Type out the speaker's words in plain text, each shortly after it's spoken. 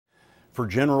For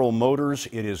General Motors,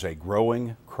 it is a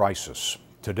growing crisis.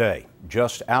 Today,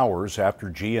 just hours after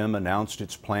GM announced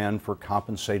its plan for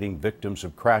compensating victims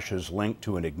of crashes linked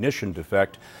to an ignition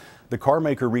defect, the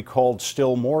carmaker recalled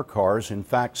still more cars, in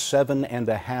fact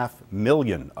 7.5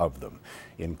 million of them,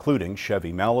 including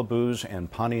Chevy Malibus and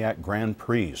Pontiac Grand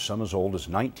Prix, some as old as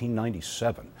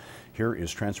 1997. Here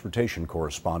is transportation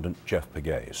correspondent Jeff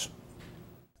Pegues.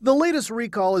 The latest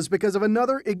recall is because of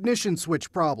another ignition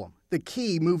switch problem. The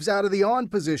key moves out of the on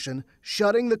position,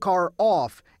 shutting the car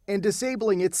off and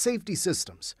disabling its safety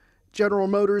systems. General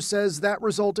Motors says that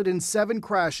resulted in 7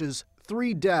 crashes,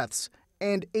 3 deaths,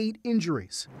 and 8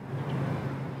 injuries.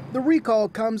 The recall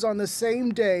comes on the same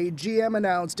day GM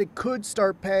announced it could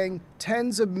start paying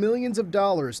tens of millions of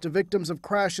dollars to victims of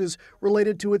crashes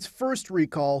related to its first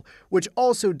recall, which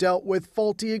also dealt with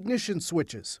faulty ignition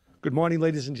switches. Good morning,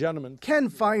 ladies and gentlemen. Ken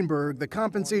Feinberg, the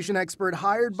compensation expert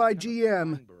hired by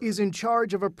GM, is in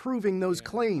charge of approving those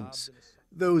claims.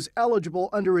 Those eligible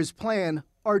under his plan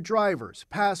are drivers,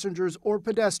 passengers, or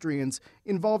pedestrians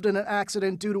involved in an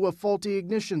accident due to a faulty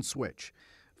ignition switch.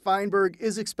 Feinberg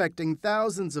is expecting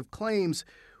thousands of claims,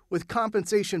 with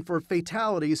compensation for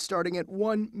fatalities starting at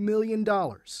 $1 million.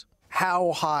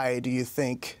 How high do you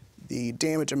think the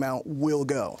damage amount will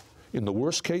go? In the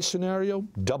worst case scenario,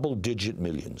 double-digit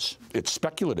millions. It's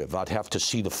speculative. I'd have to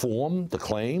see the form, the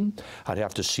claim. I'd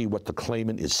have to see what the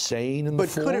claimant is saying in the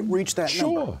form. But could it reach that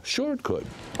number? Sure it could.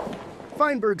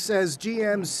 Feinberg says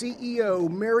GM's CEO,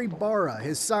 Mary Barra,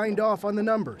 has signed off on the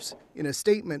numbers. In a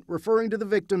statement referring to the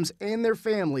victims and their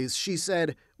families, she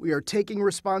said, "We are taking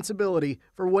responsibility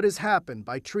for what has happened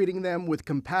by treating them with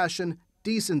compassion,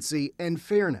 decency, and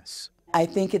fairness." I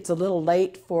think it's a little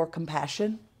late for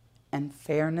compassion and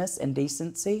fairness and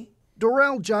decency.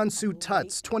 Dorel Jansu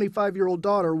Tut's 25-year-old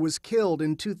daughter was killed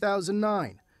in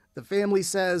 2009. The family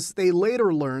says they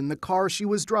later learned the car she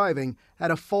was driving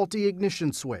had a faulty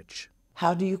ignition switch.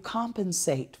 How do you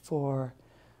compensate for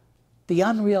the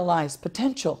unrealized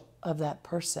potential of that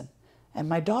person? And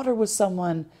my daughter was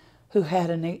someone who had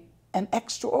an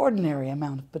extraordinary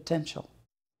amount of potential.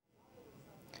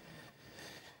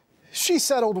 She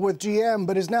settled with GM,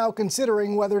 but is now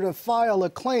considering whether to file a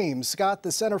claim. Scott,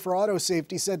 the Center for Auto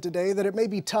Safety, said today that it may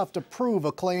be tough to prove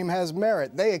a claim has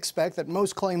merit. They expect that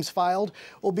most claims filed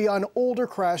will be on older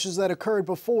crashes that occurred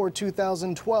before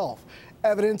 2012.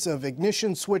 Evidence of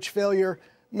ignition switch failure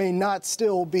may not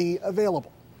still be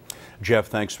available. Jeff,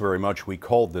 thanks very much. We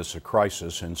called this a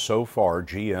crisis, and so far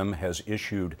GM has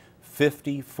issued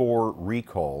 54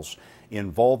 recalls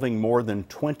involving more than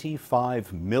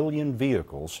 25 million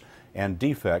vehicles and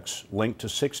defects linked to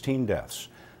 16 deaths.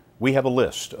 We have a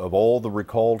list of all the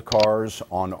recalled cars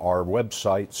on our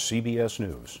website,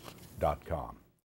 cbsnews.com.